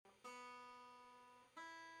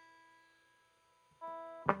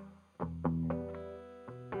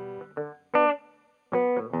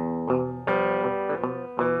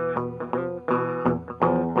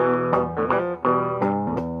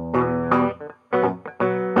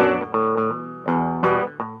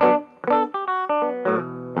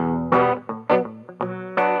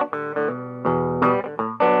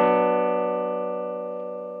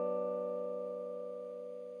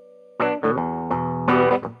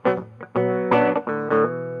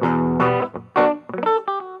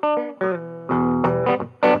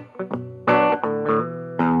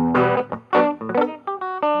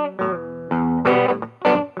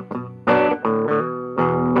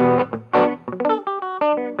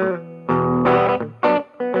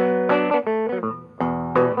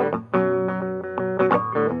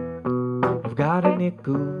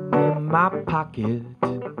my pocket.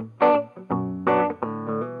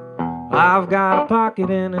 I've got a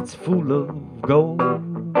pocket and it's full of gold.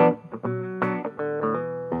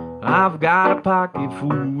 I've got a pocket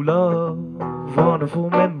full of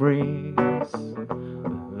wonderful memories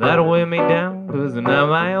that'll weigh me down 'cause they're not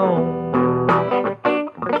my own.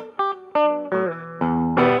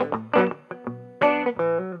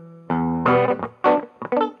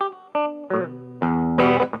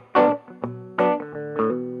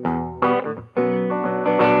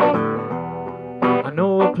 I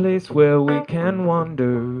know a place where we can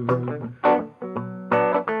wander.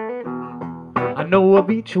 I know a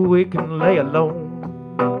beach where we can lay alone.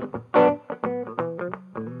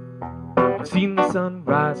 I've seen the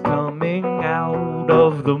sunrise coming out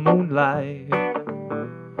of the moonlight,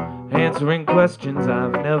 answering questions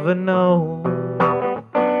I've never known.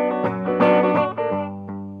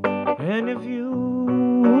 And if you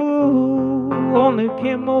only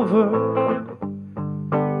came over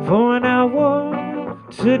for an hour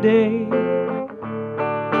today,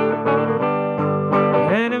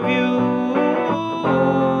 and if you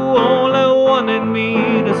only wanted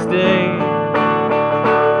me to stay,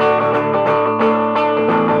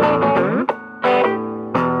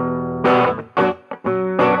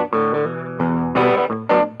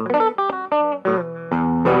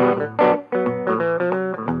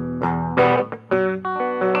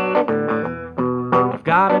 I've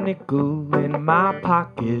got a nickel in my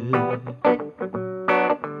pocket.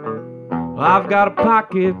 I've got a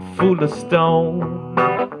pocket full of stone.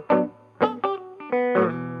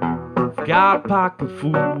 I've got a pocket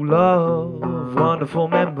full of wonderful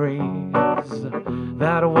memories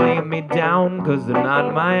that'll weigh me down 'cause they're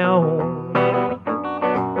not my own.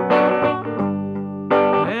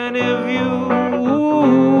 And if you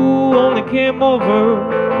only came over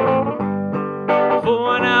for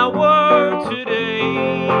an hour today,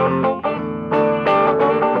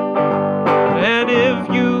 and if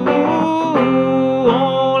you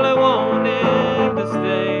only wanted to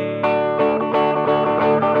stay,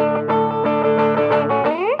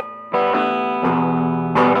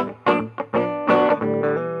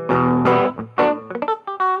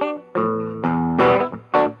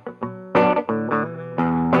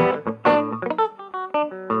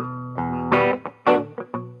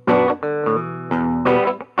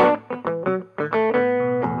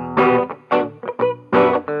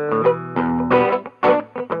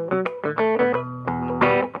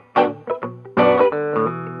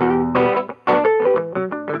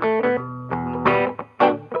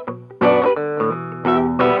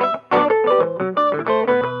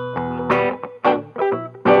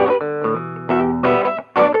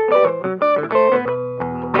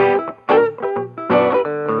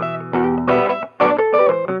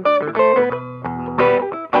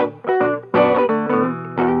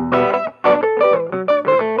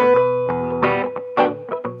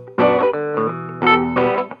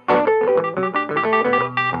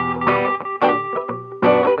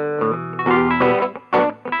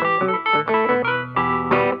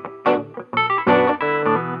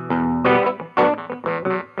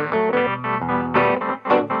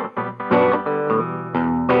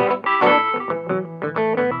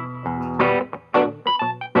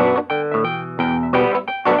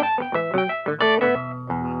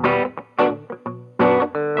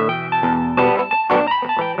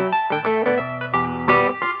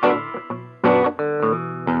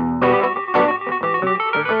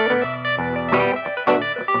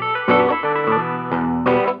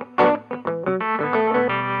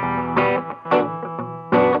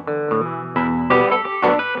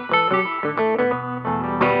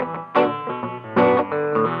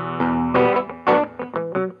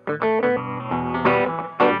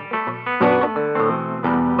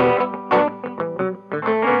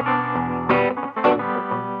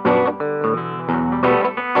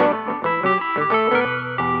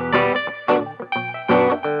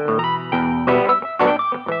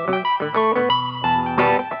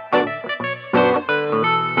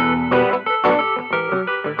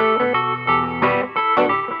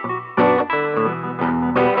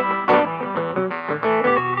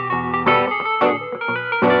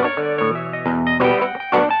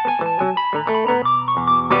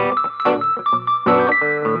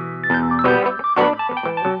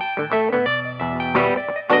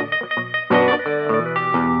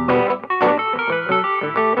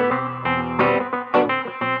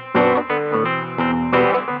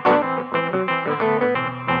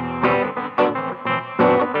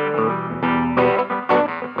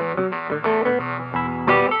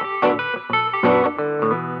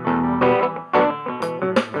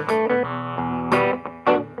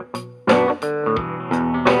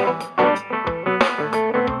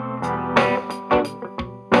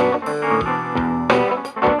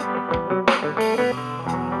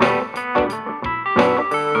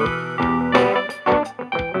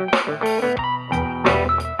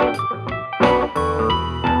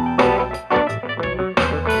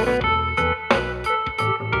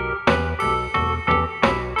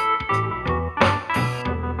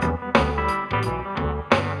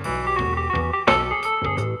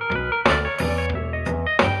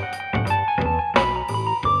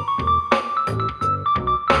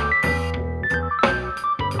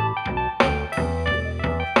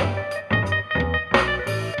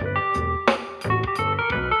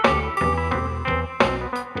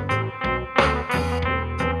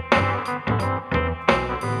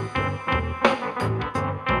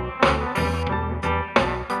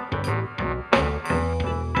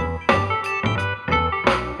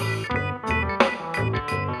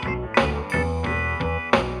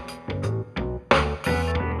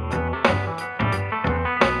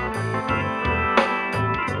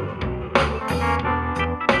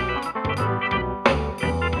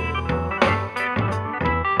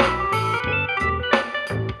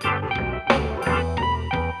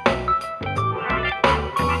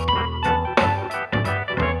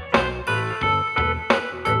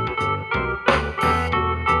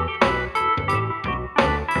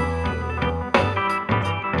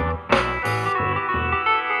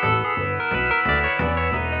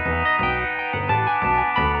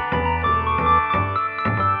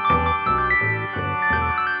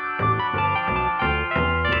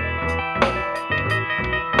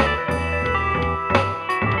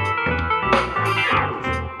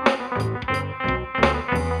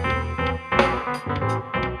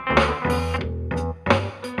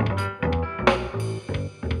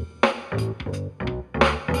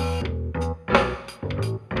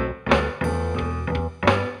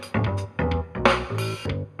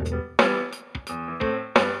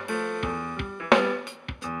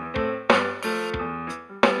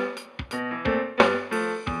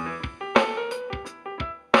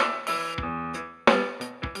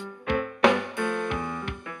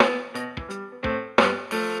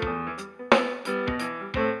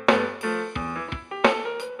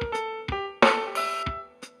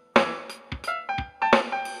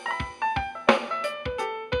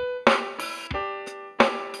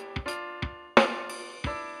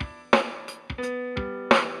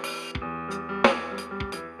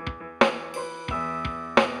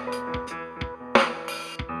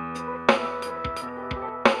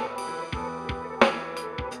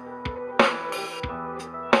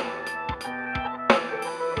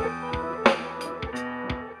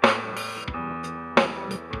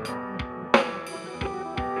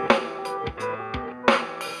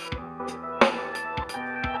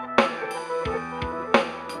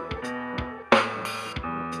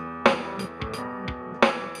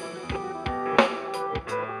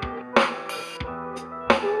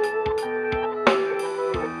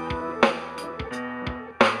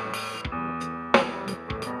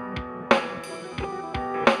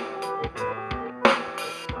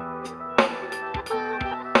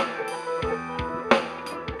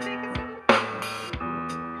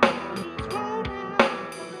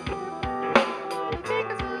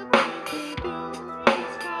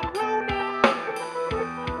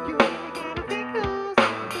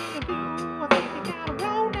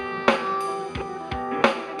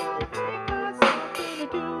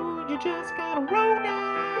 Just gotta roll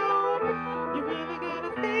now. You really gotta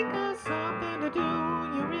think of something to do.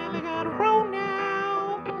 You really gotta roll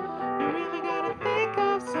now. You really gotta think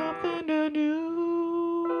of something to do.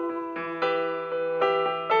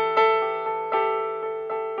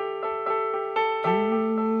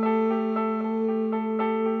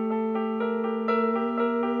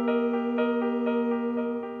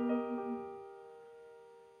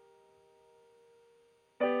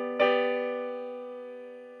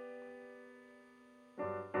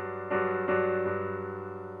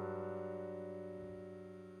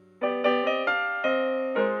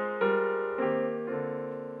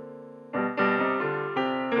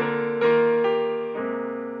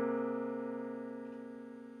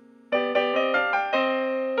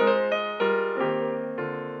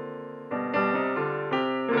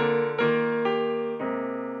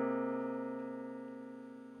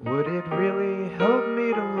 Would it really help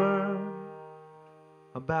me to learn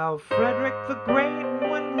about Frederick the Great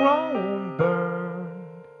when Rome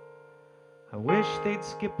burned? I wish they'd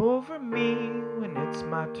skip over me when it's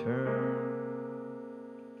my turn.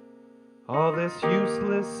 All this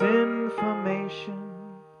useless information,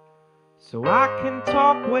 so I can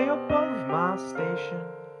talk way above my station.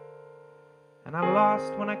 And I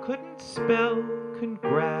lost when I couldn't spell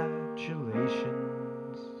congratulations.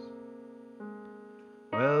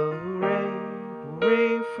 Well, hooray,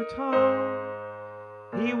 hooray for Tom.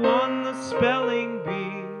 He won the spelling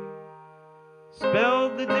bee.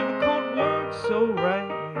 Spelled the difficult word so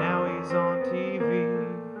right, and now he's on TV.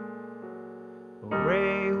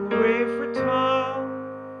 Hooray, hooray for Tom.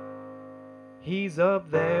 He's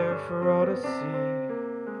up there for all to see.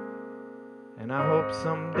 And I hope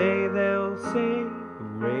someday they'll say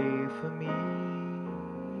hooray for me.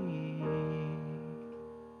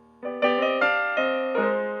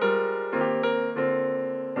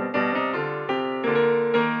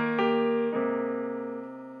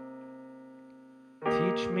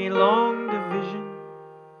 Teach me long division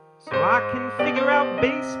so I can figure out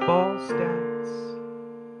baseball stats,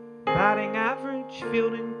 batting average,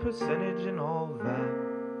 fielding percentage, and all that.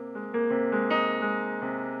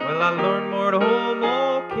 Well, I learned more at home,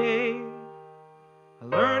 okay. I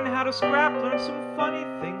learned how to scrap, learned some funny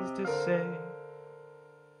things to say.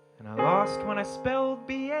 And I lost when I spelled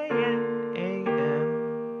B-A-N-A-N-A-N-A.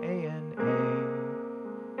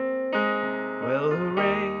 Well,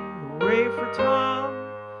 hooray, hooray for Tom.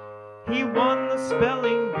 He won the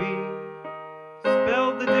spelling bee.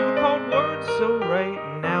 Spelled the difficult word so right,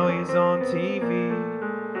 and now he's on TV.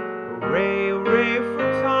 Hooray, hooray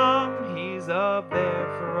for Tom. He's up there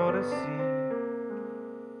for all to see.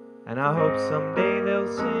 And I hope someday they'll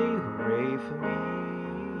say hooray for me.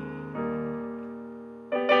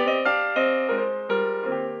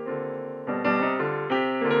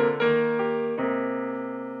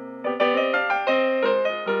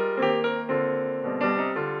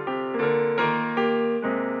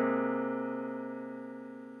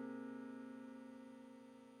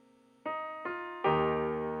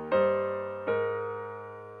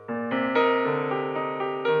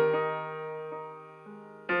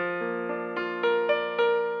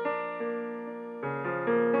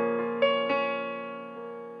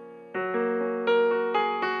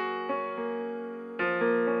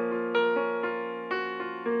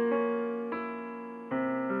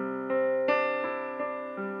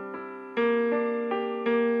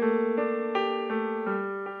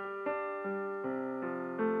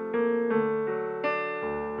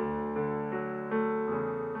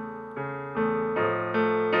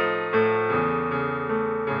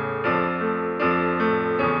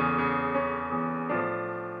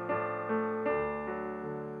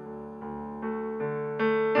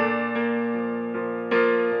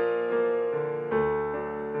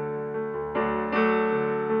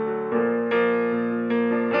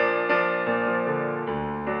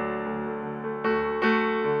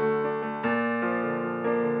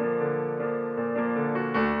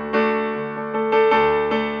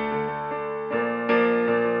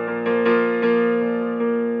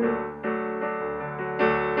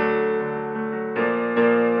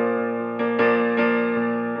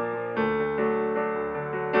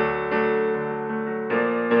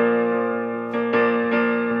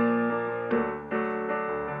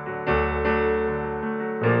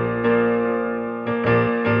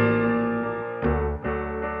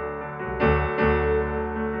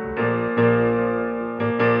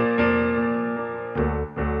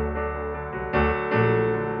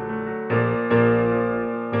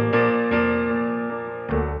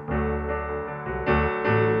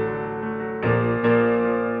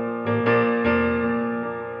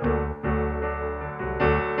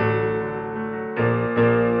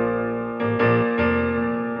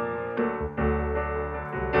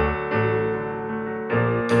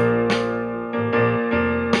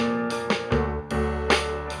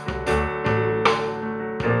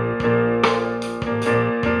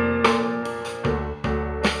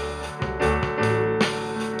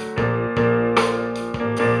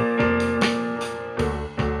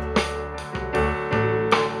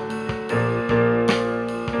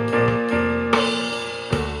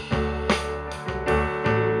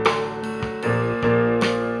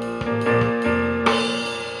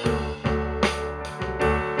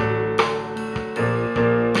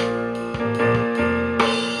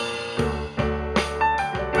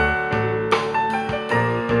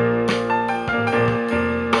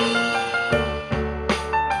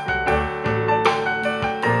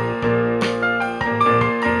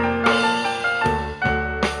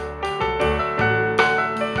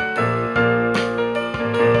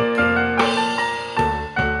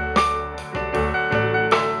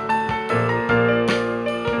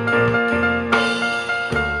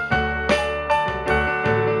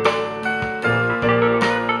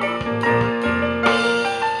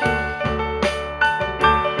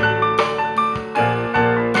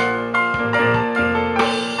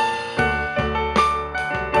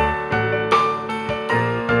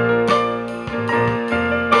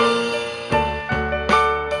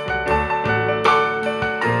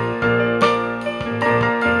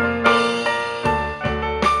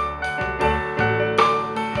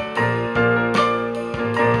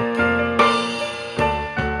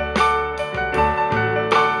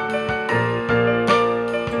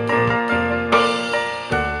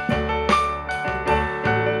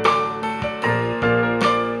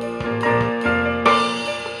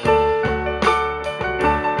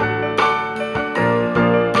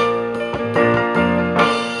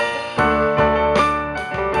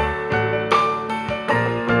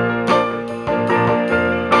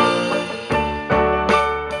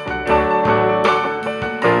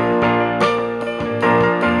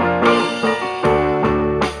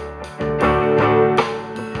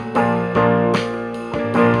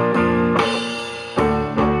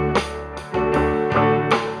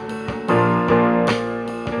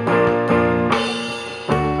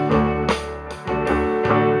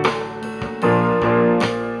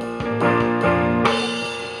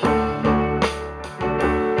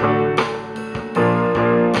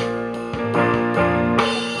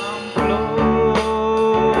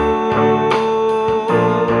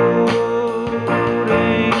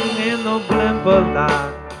 blimber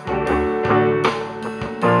line.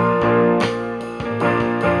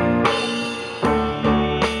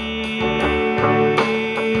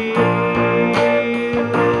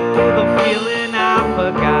 Feel the feeling I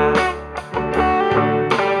forgot.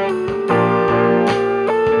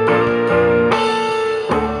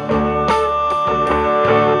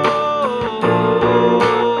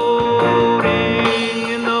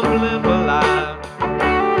 In the blimber line.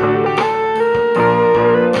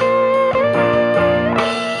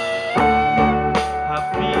 I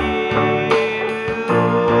feel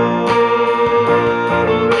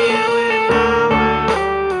the feeling I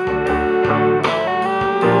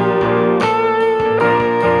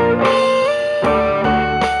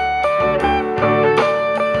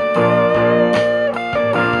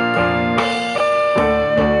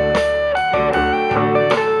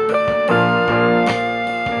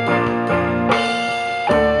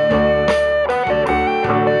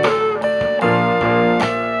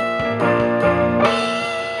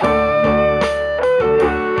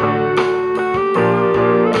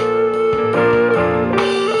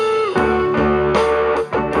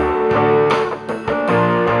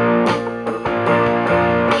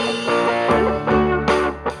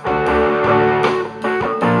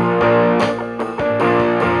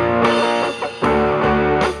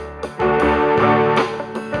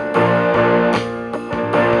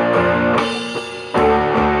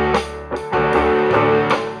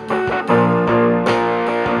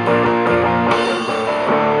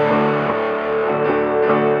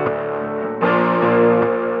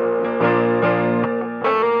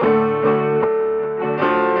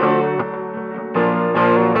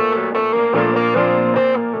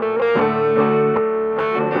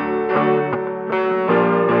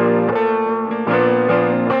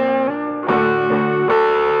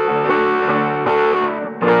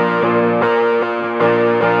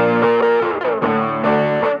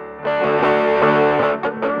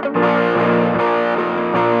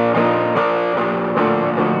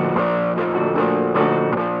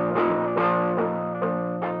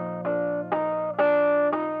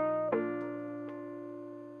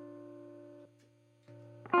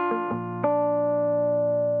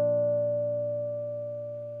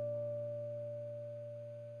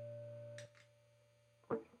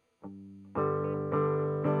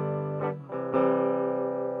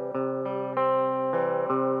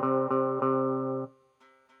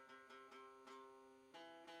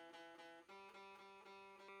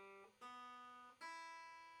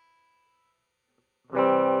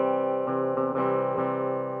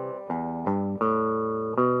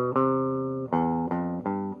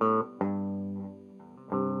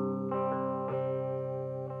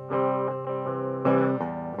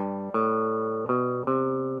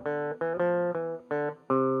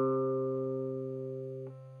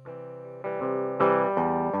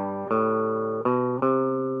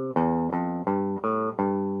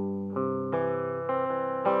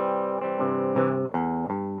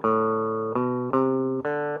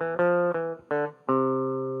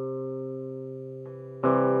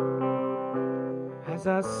as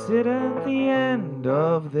I sit at the end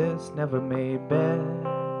of this never-made bed,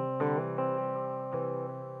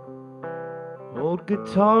 old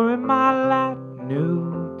guitar in my lap,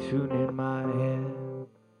 new tune in my head.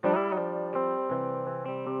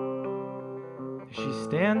 She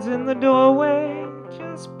stands in the doorway,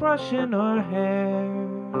 just brushing her hair.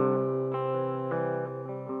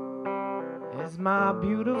 Is my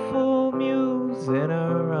beautiful muse in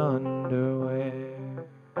her underwear?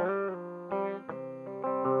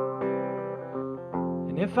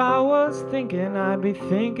 And if I was thinking, I'd be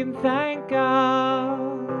thinking, thank God,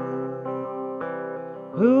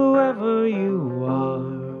 whoever you are,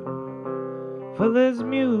 for this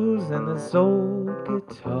muse and this old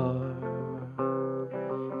guitar.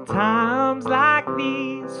 Times like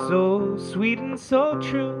these, so sweet and so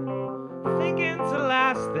true, thinking's the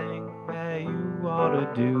last thing that you ought to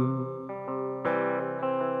do.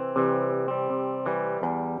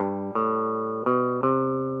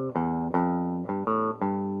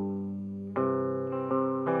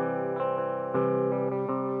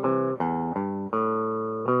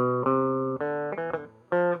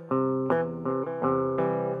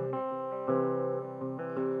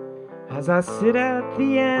 As I sit at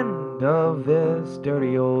the end of this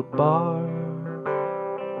dirty old bar,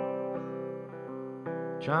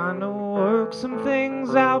 trying to work some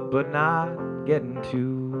things out but not getting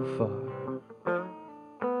too far,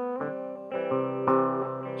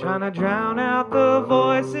 trying to drown out the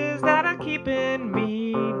voices that are keeping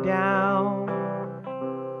me down.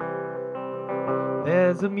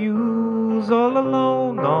 There's a muse all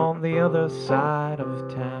alone on the other side of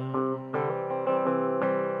town.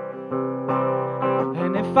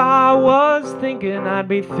 if I was thinking, I'd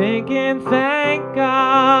be thinking, thank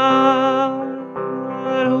God,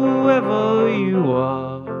 whoever you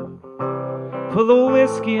are, for the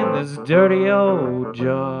whiskey in this dirty old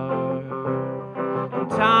jar. In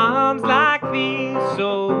times like these,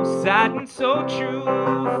 so sad and so true,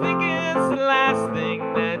 think it's the last thing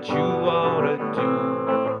that you ought to do.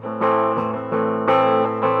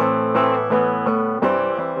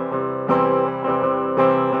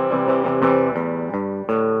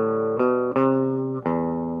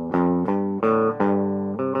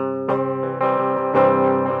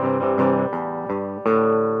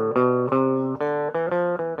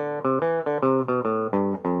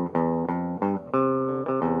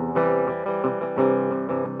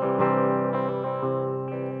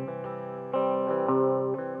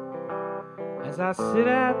 As I sit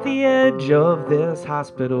at the edge of this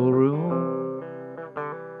hospital room,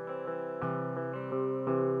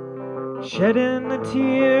 shedding a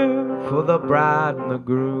tear for the bride and the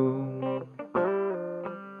groom,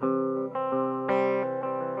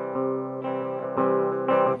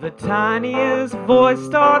 the tiniest voice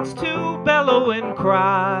starts to bellow and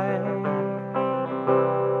cry.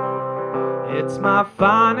 It's my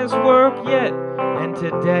finest work yet, and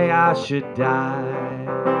today I should die.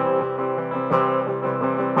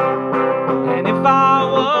 And if I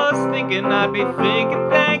was thinking, I'd be thinking,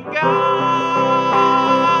 thank God,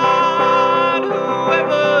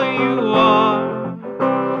 whoever you are,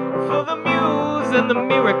 for the muse and the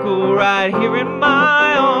miracle right here in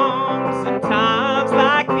my arms. In times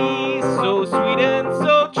like these, so sweet and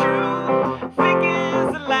so true, think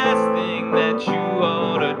is the last thing that you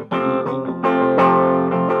ought to do.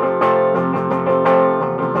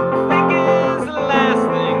 Think is the last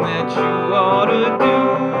thing that you ought to do.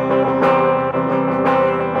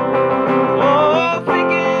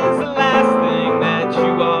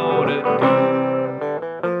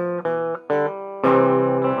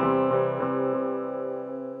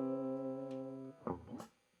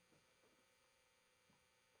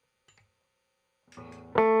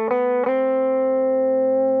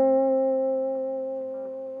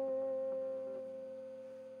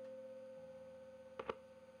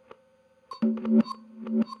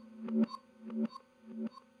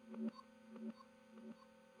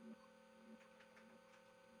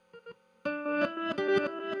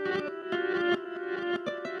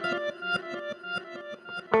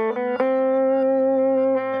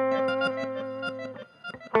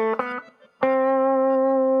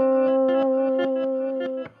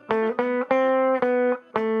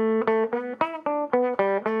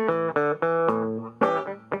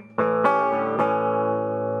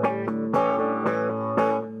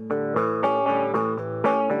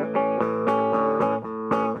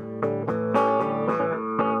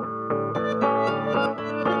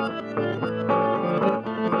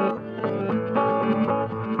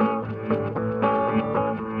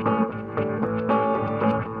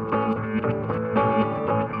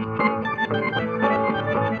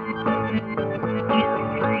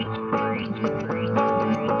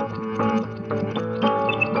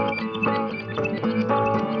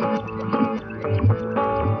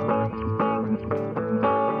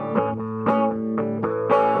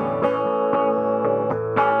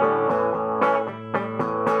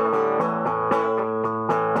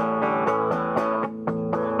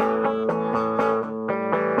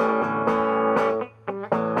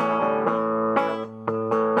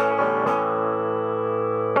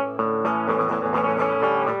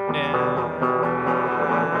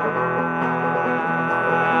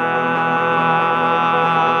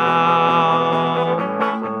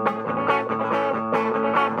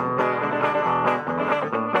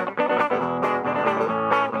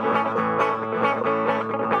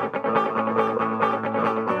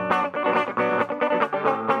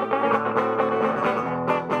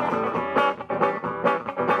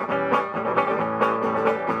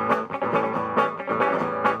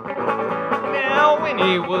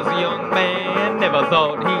 He was a young man, never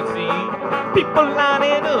thought he'd see people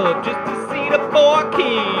lining up just to see the boy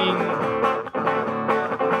king.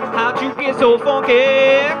 How'd you get so funky?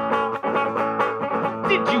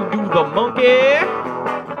 Did you do the monkey?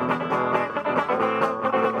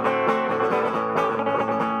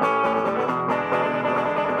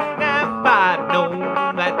 Now if I'd known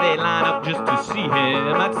that they line up just to see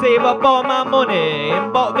him, I'd save up all my money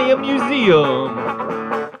and bought me a museum.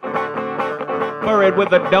 Buried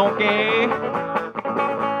with a donkey,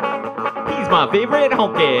 he's my favorite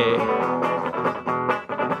honky.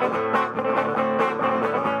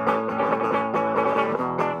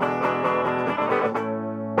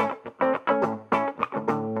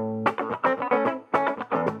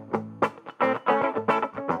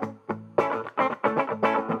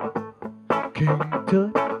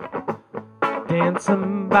 Tut,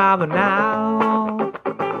 dancing by the Nile.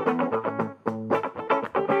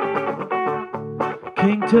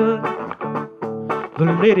 King Tut, the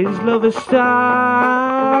ladies love his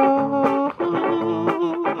style.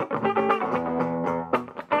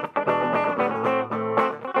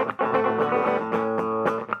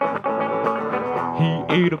 He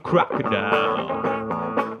ate a crocodile.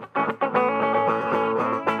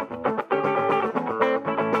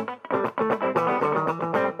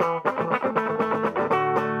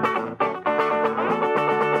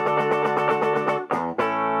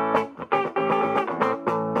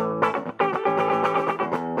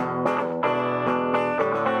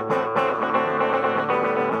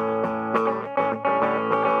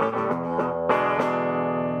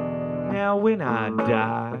 Now when I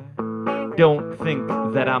die, don't think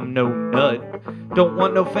that I'm no nut. Don't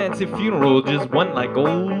want no fancy funeral, just one like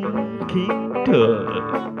old King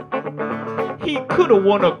Tut. He coulda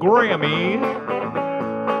won a Grammy.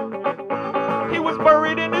 He was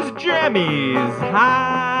buried in his jammies.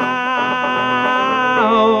 How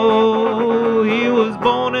he was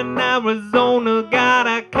born in Arizona, got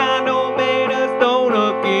a condo made of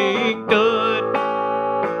stoner, King Tut.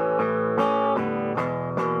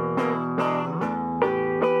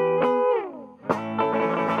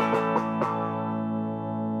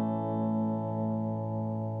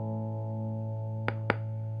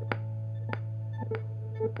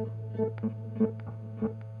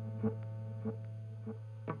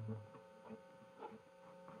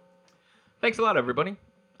 Thanks a lot, everybody.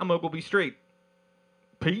 I'm Ogilby Straight.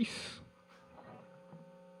 Peace.